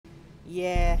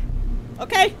Yeah.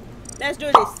 Okay, let's do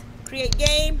this. Create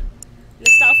game.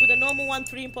 Let's start with the normal one.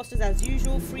 3 imposters as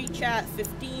usual. Free chat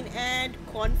 15 and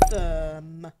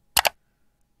confirm.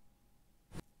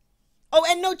 Oh,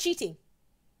 and no cheating.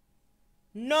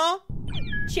 No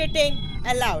cheating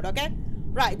allowed, okay?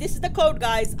 Right, this is the code,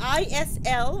 guys.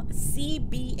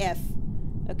 ISLCBF.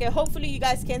 Okay, hopefully you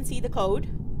guys can see the code.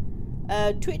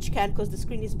 Twitch can because the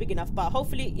screen is big enough, but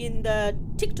hopefully in the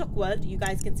TikTok world you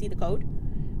guys can see the code.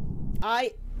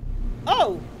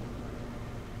 Oh!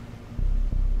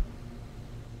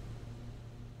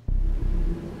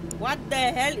 What the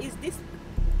hell is this?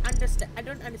 I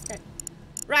don't understand.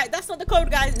 Right, that's not the code,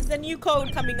 guys. It's the new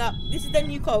code coming up. This is the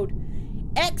new code.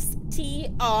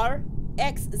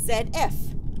 XTRXZF.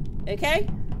 Okay?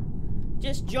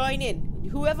 Just join in.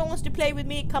 Whoever wants to play with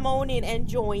me, come on in and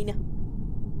join.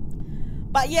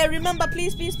 But yeah, remember,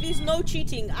 please, please, please, no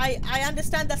cheating. I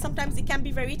understand that sometimes it can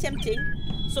be very tempting.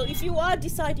 So if you are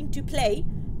deciding to play,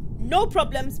 no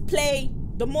problems, play.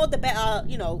 The more the better,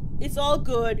 you know. It's all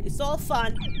good. It's all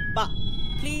fun. But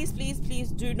please, please,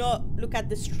 please do not look at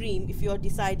the stream if you're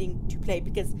deciding to play,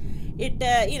 because it,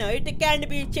 you know, it can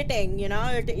be cheating, you know.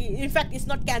 In fact, it's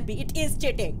not can be, it is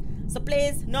cheating. So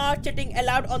please, no cheating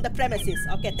allowed on the premises.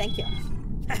 Okay, thank you.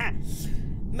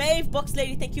 Maeve, Box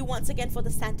Lady, thank you once again for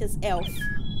the Santa's elf.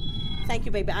 Thank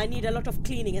you, baby. I need a lot of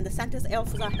cleaning and the Santa's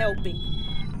elves are helping.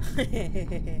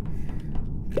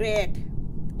 Great.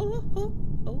 Oh,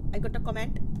 I got a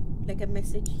comment. Like a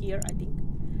message here, I think.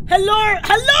 Hello!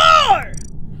 Hello!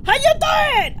 How you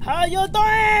doing? How you doing?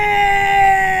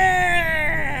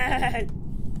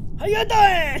 How you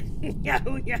doing?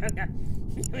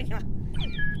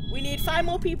 We need 5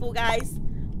 more people, guys.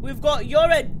 We've got You're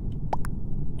a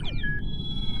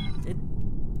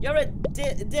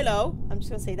Dillo. I'm just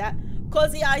gonna say that.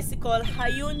 Cozy Icicle,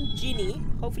 Hayun Ginny.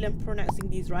 Hopefully I'm pronouncing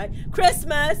these right.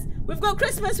 Christmas. We've got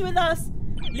Christmas with us.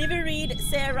 Livy Reed,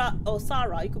 Sarah. Oh,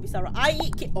 Sarah. It could be Sarah. I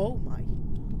eat ki oh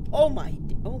my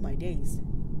days.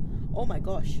 Oh my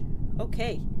gosh.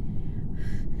 Okay.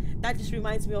 That just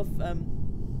reminds me of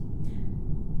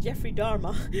Jeffrey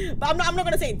Dahmer. But I'm not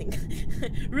gonna say anything.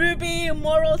 Ruby,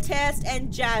 Moral Test,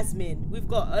 and Jasmine. We've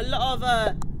got a lot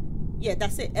of yeah,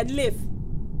 that's it. And Liv.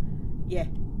 Yeah.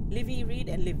 Livy Reed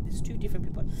and Liv. There's 2 different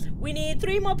people. We need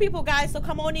 3 more people, guys, so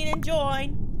come on in and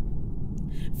join.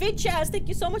 Vitchaz, thank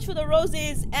you so much for the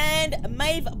roses. And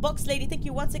Maeve Box Lady, thank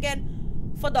you once again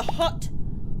for the hot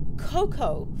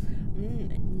cocoa.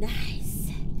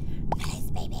 Nice.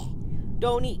 Nice, baby.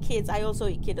 Don't eat kids. I also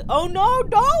eat kids. Oh, no,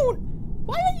 don't.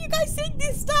 Why are you guys saying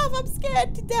this stuff? I'm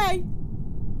scared today.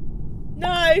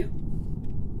 No.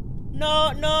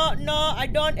 No, no, no. I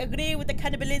don't agree with the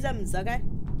cannibalisms, okay?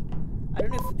 I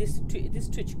don't know if this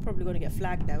Twitch probably gonna get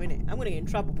flagged now, innit? I'm gonna get in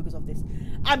trouble because of this.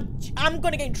 I'm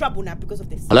gonna get in trouble now because of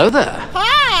this. Hello there.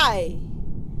 Hi.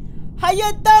 How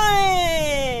you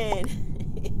doing?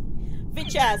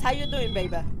 Vitchaz, how you doing,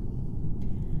 baby?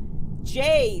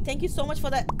 Jay, thank you so much for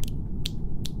that.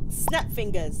 Snap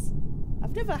fingers.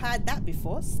 I've never had that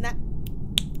before. Snap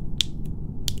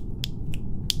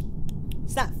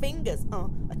fingers. A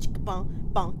chicka bong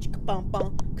bong chicka bong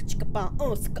bong chicka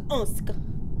bong sika sika.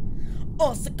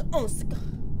 Oh, sika, sika.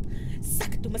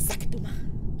 Sakatuma, sakatuma.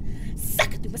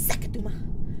 Sakatuma, sakatuma.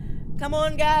 Come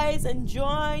on, guys, and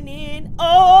join in.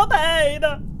 Oh, baby.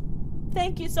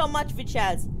 Thank you so much,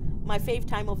 Vitchaz. My fave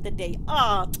time of the day.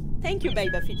 Ah, oh, thank you, baby,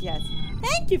 Vitchaz.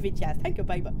 Thank you, Vitchaz. Thank you,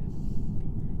 baby.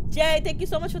 Jay, thank you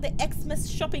so much for the Xmas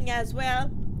shopping as well.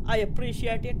 I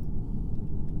appreciate it.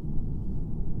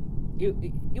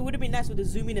 It would have been nice with the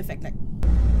zoom in effect, like.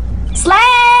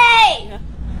 Slay! Yeah.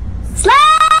 Slay!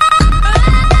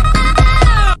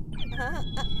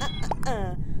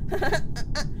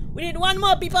 We need 1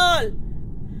 more, people.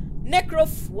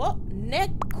 What?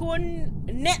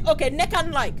 Okay, neck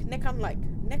unlike.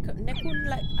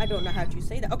 I don't know how to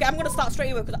say that. Okay, I'm gonna start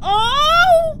straight away because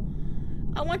I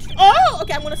want you.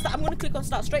 Okay, I'm gonna click on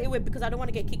start straight away because I don't want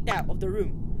to get kicked out of the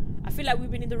room. I feel like we've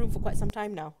been in the room for quite some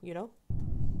time now, you know.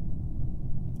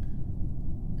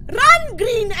 Run,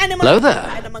 green animal. Hello there.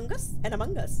 And among us.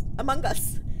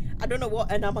 I don't know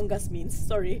what an among us means.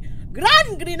 Sorry.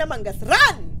 Run, green among us.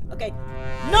 Run. Okay.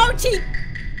 No cheat.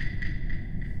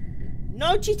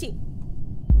 No cheating.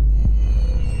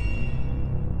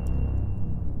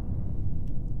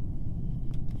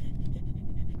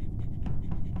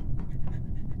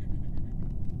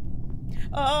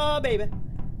 Oh, baby.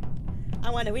 I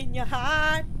want to win your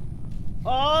heart.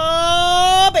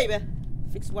 Oh, baby.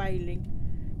 Fix wiring.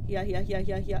 Here.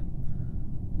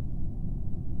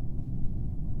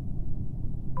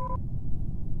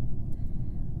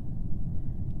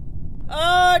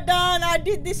 Oh, done. I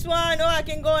did this one. Oh, I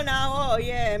can go now. Oh,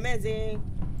 yeah, amazing.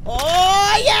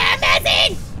 Oh, yeah,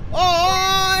 amazing.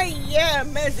 Oh, yeah,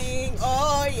 amazing.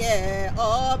 Oh, yeah.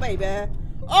 Oh, baby.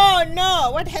 Oh,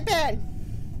 no. What happened?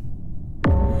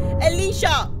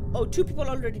 Alicia. Oh, 2 people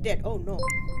already dead. Oh, no.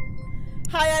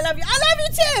 Hi, I love you. I love you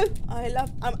too.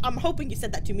 I'm hoping you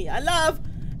said that to me. I love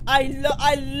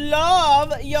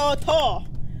your Thor.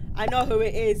 I know who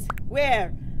it is.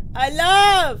 Where? I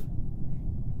love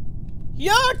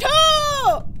your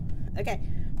Thor. Okay,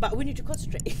 but we need to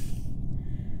concentrate.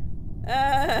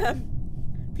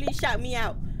 Please shout me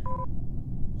out.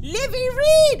 Livy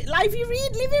Reed. Livy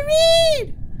Reed. Livy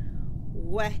Reed.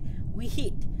 We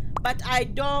hit, but I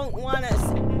don't want to.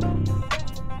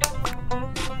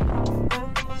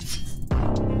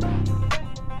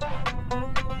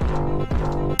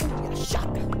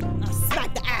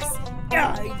 Smack the ass.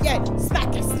 Yeah,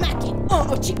 smack it, smack it.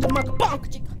 Oh, chica, bonk,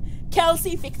 chica.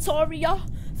 Kelsey Victoria,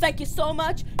 thank you so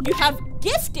much. You have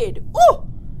gifted. Oh,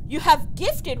 you have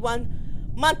gifted 1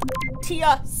 month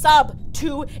tier sub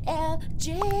to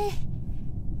LJ.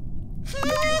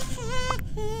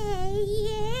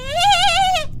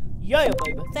 Yeah,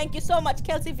 baby. Thank you so much,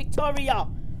 Kelsey Victoria.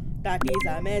 That is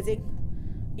amazing.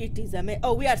 It is amazing.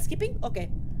 Oh, we are skipping? Okay.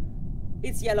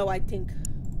 It's yellow, I think.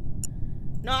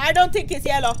 No, I don't think it's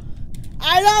yellow.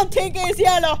 I don't think it's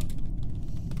yellow.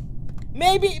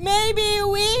 Maybe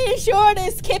we should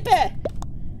skip it.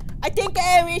 I think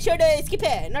we should skip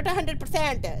it. Not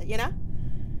 100%, you know?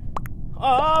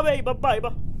 Oh, baby, baby.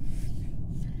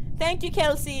 Thank you,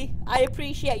 Kelsey. I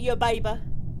appreciate your baby.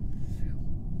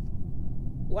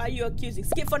 Why are you accusing?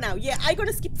 Skip for now. Yeah, I'm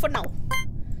gonna skip for now.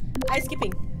 I'm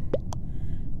skipping.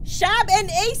 Shab and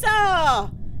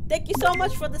Asa. Thank you so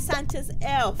much for the Santa's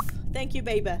elf. Thank you,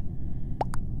 baby.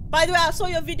 By the way, I saw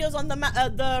your videos on the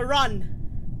run.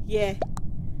 Yeah.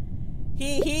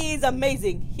 He is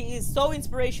amazing. He is so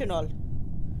inspirational.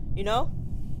 You know?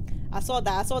 I saw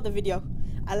that. I saw the video.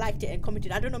 I liked it and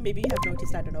commented. I don't know, maybe you have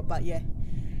noticed. I don't know. But yeah.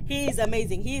 He is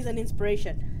amazing. He is an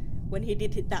inspiration when he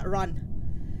did that run.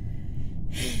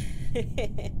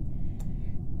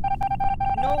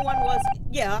 No one was.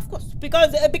 Yeah, of course.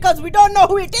 Because we don't know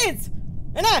who it is.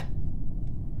 You know?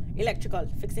 Electrical,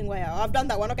 fixing wire. I've done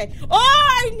that one. Okay. Oh,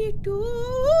 I need to.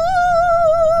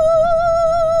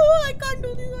 I can't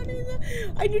do this one.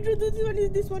 I need to do this one.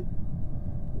 Is this one?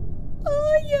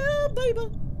 Oh yeah, baby.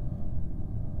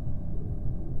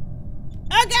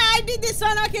 Okay, I did this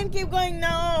one. I can keep going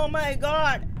now. Oh my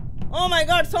god. Oh my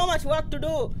god. So much work to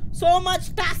do. So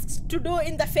much tasks to do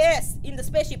in the face. In the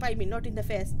spaceship, I mean, not in the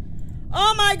face.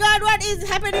 Oh my god, what is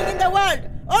happening in the world?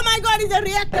 Oh my god, it's a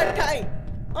reactor time.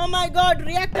 Oh my god,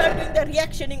 reactor doing the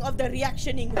reactioning of the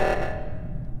reactioning.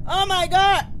 Oh my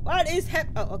god, what is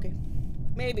oh, okay.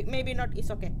 Maybe not, it's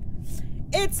okay.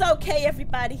 It's okay,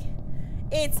 everybody.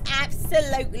 It's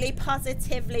absolutely,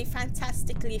 positively,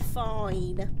 fantastically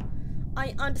fine.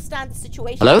 I understand the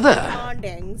situation. Hello there.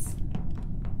 Surroundings.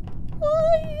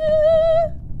 Oh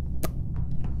yeah.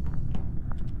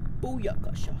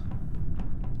 Booyakasha.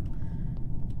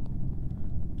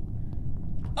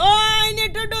 Oh, I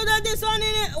need to do this one in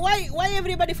it. Why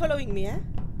everybody following me, eh?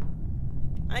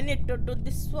 I need to do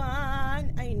this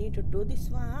one. I need to do this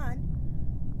one.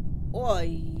 Oh,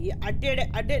 yeah, I did it.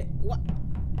 I did it. What?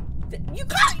 You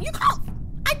can't.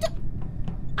 I don't.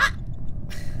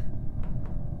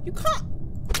 You can't.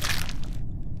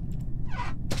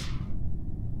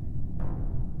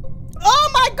 Oh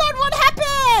my god, what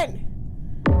happened?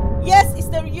 Yes, it's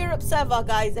the Europe server,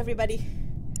 guys, everybody.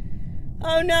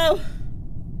 Oh no.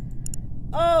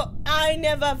 Oh, I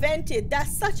never vented.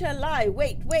 That's such a lie.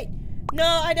 Wait. No,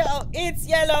 I don't. It's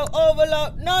yellow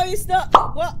overload. No, it's not.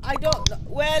 What? I don't know.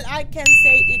 Well, I can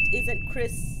say it isn't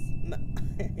Christmas.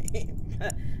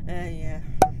 Yeah.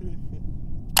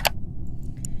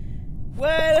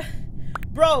 Well,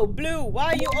 bro, Blue,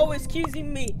 why are you always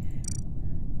accusing me?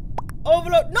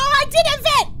 Overload. No, I didn't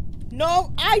vent.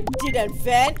 No, I didn't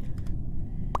vent.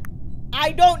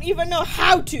 I don't even know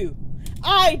how to.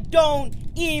 I don't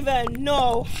even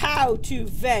know how to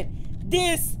vent.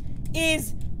 This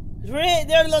is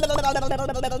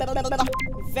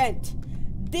vent.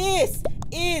 This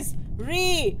is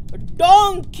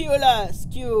redonkulous.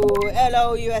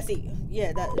 Q-L-O-U-S-E.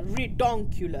 Yeah, that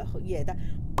redonkulous. Yeah, that.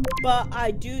 But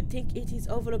I do think it is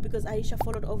overload because Aisha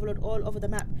followed overload all over the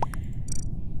map.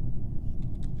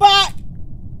 But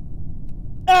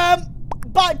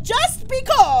just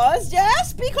because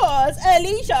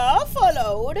Alicia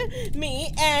followed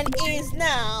me and is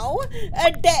now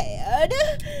dead,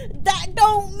 that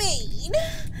don't mean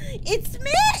it's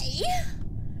me.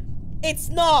 It's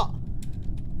not.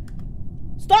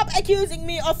 Stop accusing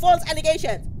me of false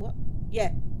allegations. What?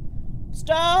 Yeah.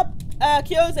 Stop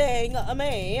accusing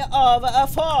me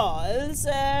of false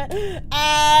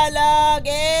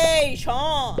allegations.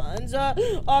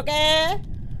 Okay?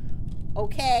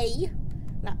 Okay?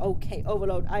 Like, okay,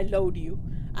 Overload, I load you.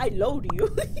 I load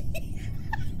you.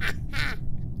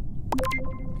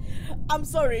 I'm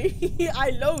sorry. I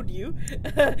load you.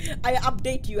 I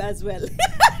update you as well.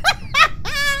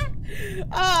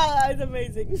 Ah, it's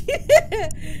amazing.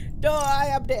 No,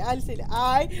 I update. I'll say that.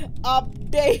 I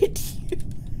update you.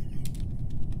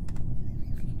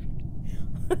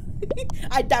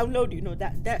 I download you. No,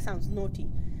 that sounds naughty.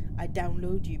 I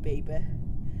download you, baby.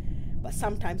 But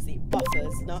sometimes it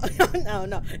buffers. No,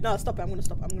 no, stop it. I'm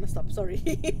gonna stop. Sorry.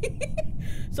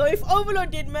 So if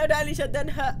Overload did murder Alicia, then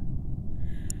her.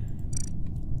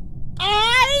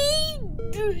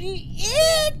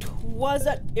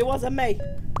 It was a May.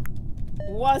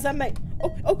 Was a May.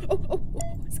 Oh.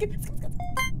 Skip.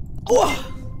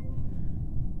 Oh.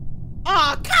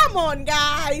 Ah, come on,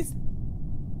 guys.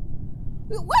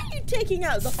 Why are you taking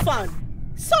out the fun?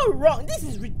 So wrong. This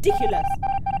is ridiculous.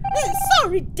 This is so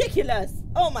ridiculous.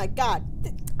 Oh my god.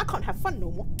 I can't have fun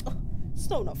no more. Oh,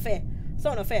 so not fair.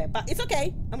 So not fair. But it's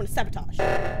okay. I'm gonna sabotage.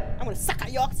 I'm gonna suck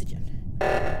out your oxygen.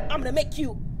 I'm gonna make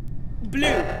you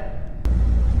blue.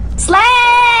 Slay!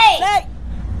 Slay!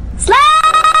 Slay!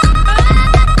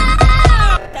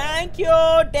 Thank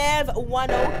you, Dev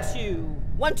 102.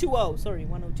 120. Sorry,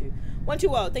 102.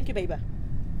 120. Thank you, baby.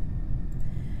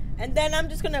 And then I'm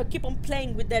just gonna keep on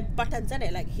playing with that buttons in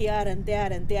it, like here and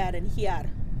there and there and here,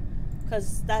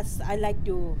 cause that's I like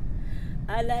to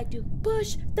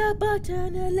push the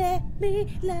button and let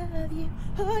me love you.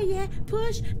 Oh yeah,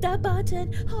 push the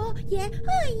button. Oh yeah,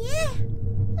 oh yeah,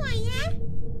 oh yeah.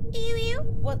 Ew.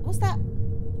 What's that?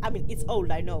 I mean, it's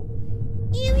old, I know.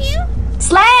 Ew.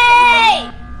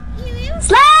 Slay! Ew.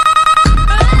 Slay!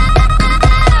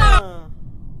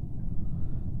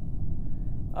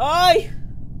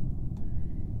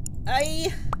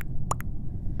 I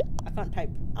can't type.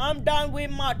 I'm done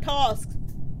with my tasks.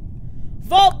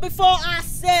 Vote before I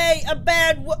say a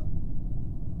bad word.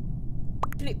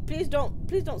 Please don't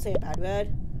say a bad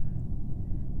word.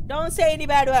 Don't say any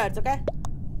bad words, okay?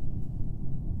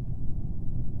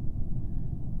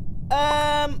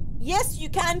 Yes, you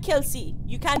can, Kelsey.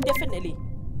 You can definitely.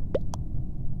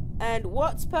 And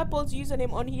what's Purple's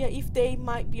username on here if they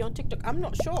might be on TikTok? I'm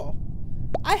not sure.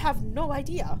 I have no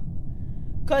idea.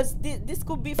 Because this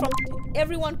could be from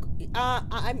everyone.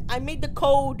 I made the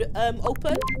code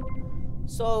open.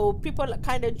 So people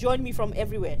kind of join me from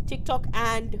everywhere. TikTok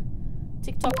and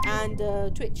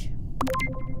Twitch.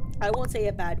 I won't say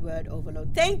a bad word,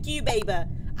 Overload. Thank you, baby.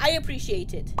 I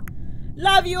appreciate it.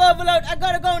 Love you, Overload. I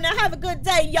gotta go now. Have a good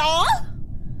day, y'all.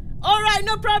 Alright,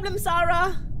 no problem,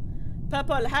 Sarah.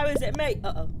 Purple, how is it, mate?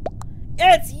 Uh-oh.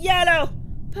 It's yellow.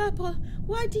 Purple,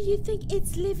 why do you think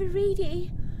it's live reedy?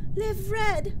 Live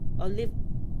red. Or live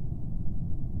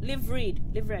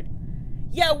red.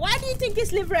 Yeah, why do you think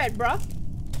it's live red, bro?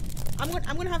 I'm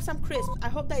gonna have some crisps. I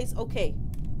hope that is okay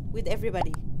with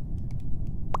everybody.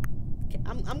 Okay,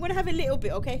 I'm gonna have a little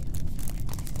bit, okay?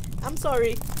 I'm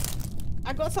sorry.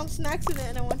 I got some snacks in it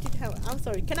and I wanted to have. I'm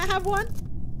sorry. Can I have one?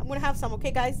 I'm gonna have some, okay,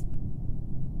 guys?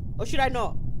 Or should I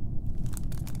not?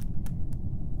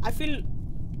 I feel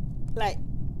like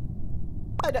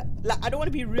I don't want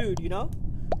to be rude, you know?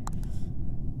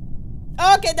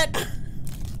 Okay, then.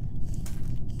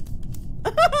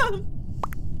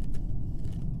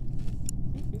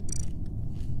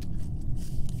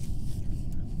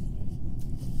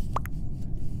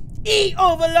 Eat,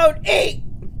 Overload, eat.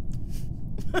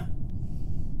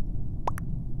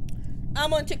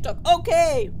 I'm on TikTok.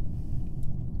 Okay.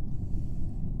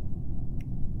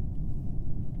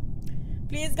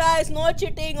 Please, guys, no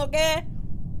cheating, okay?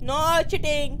 No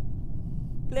cheating.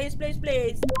 Please.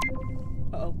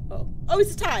 Uh-oh. Oh,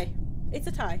 it's a tie. It's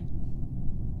a tie.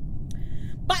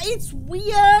 But it's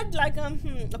weird. Like,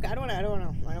 okay, I don't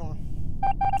know.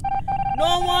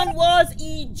 No one was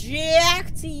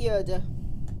ejected.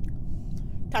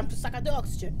 Time to suck out the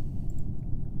oxygen.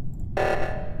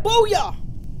 Booyah!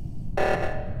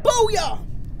 Booyah!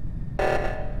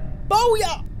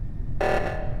 Booyah!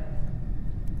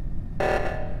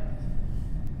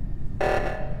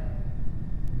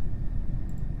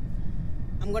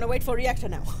 I'm gonna wait for reactor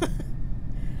now.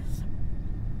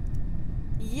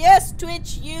 Yes,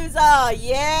 Twitch user,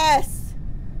 yes.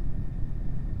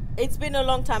 It's been a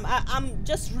long time. I'm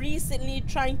just recently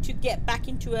trying to get back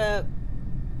into a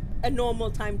normal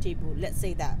timetable, let's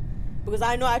say that, because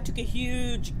I know I took a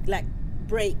huge like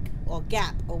break or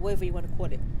gap or whatever you want to call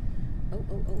it.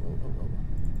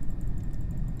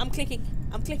 Oh. I'm clicking.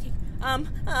 On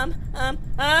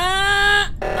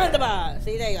the bar.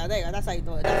 See, there you go. That's how you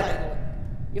do it.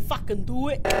 You fucking do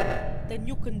it. Then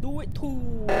you can do it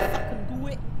too. Fucking do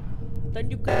it. Then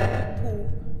you can do it too.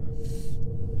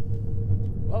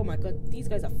 Oh my god, these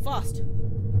guys are fast.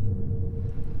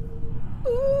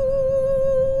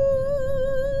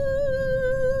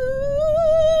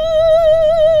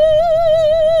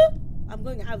 I'm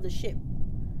going out of the ship.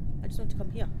 I just want to come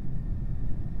here.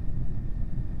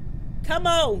 Come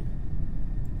on!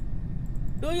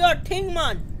 Do your thing,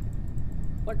 man!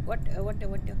 What?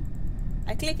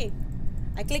 I clicking.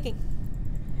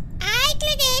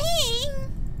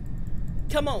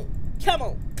 Come on!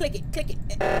 Click it.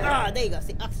 Ah, there you go.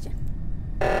 See, oxygen.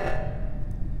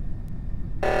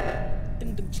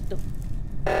 Dung chick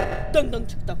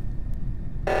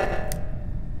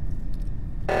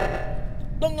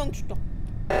dong.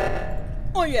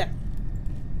 Oh yeah.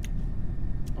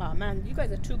 Oh man, you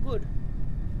guys are too good.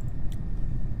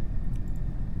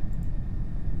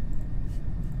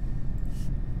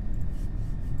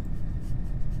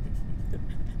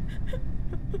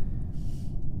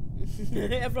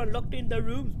 Everyone locked in the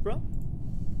rooms, bro.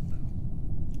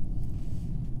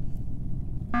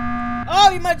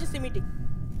 Oh, emergency meeting.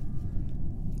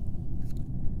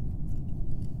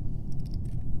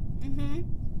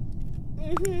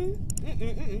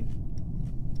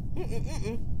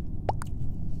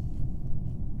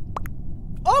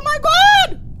 Oh my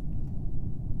god!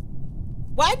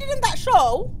 Why didn't that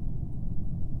show?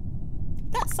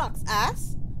 That sucks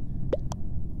ass.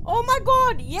 Oh my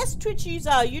god, yes, Twitch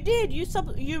user, you did. You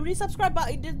resubscribed,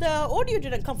 but the audio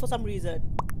didn't come for some reason.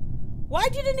 Why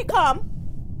didn't it come?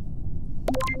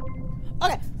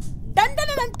 Okay. Dun dun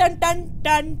dun dun dun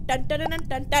dun dun dun dun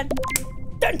dun dun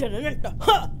dun dun dun dun.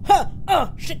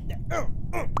 Ha shit.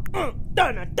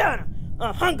 Dun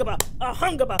hunger.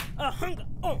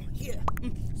 Oh yeah.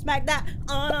 Smack that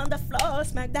on the floor.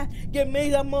 Smack that. Give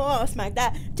me some more. Smack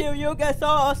that till you get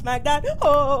sore. Smack that.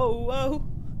 Oh.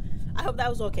 I hope that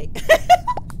was okay.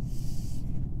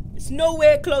 It's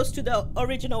nowhere close to the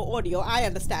original audio. I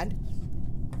understand.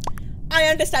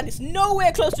 It's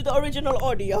nowhere close to the original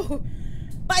audio.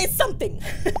 But it's something.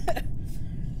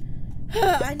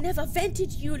 I never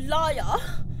vented, you liar.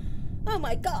 Oh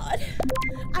my god.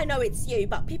 I know it's you,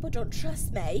 but people don't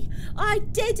trust me. I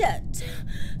didn't.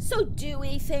 So do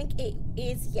we think it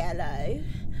is yellow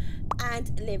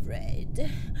and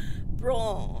livid?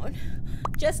 Brawn.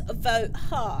 Just vote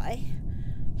hi.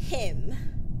 Him.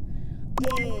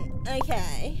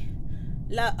 Okay.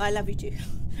 I love you too.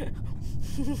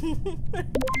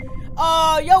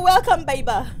 Oh, you're welcome,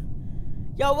 baby.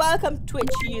 You're welcome, Twitch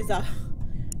user.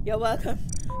 You're welcome.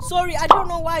 Sorry, I don't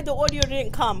know why the audio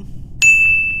didn't come,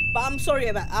 but I'm sorry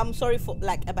about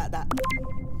that.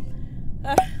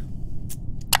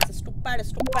 It's a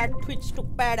stupid Twitch,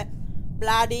 stupid,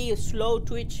 bloody slow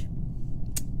Twitch.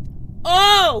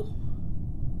 Oh!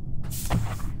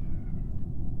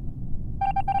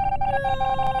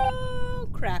 Oh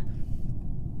crap.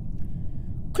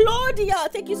 Claudia,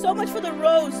 thank you so much for the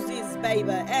roses,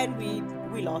 baby. And we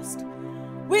lost.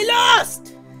 We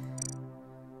lost!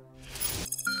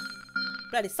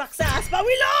 Bloody sucks ass, but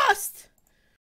we lost!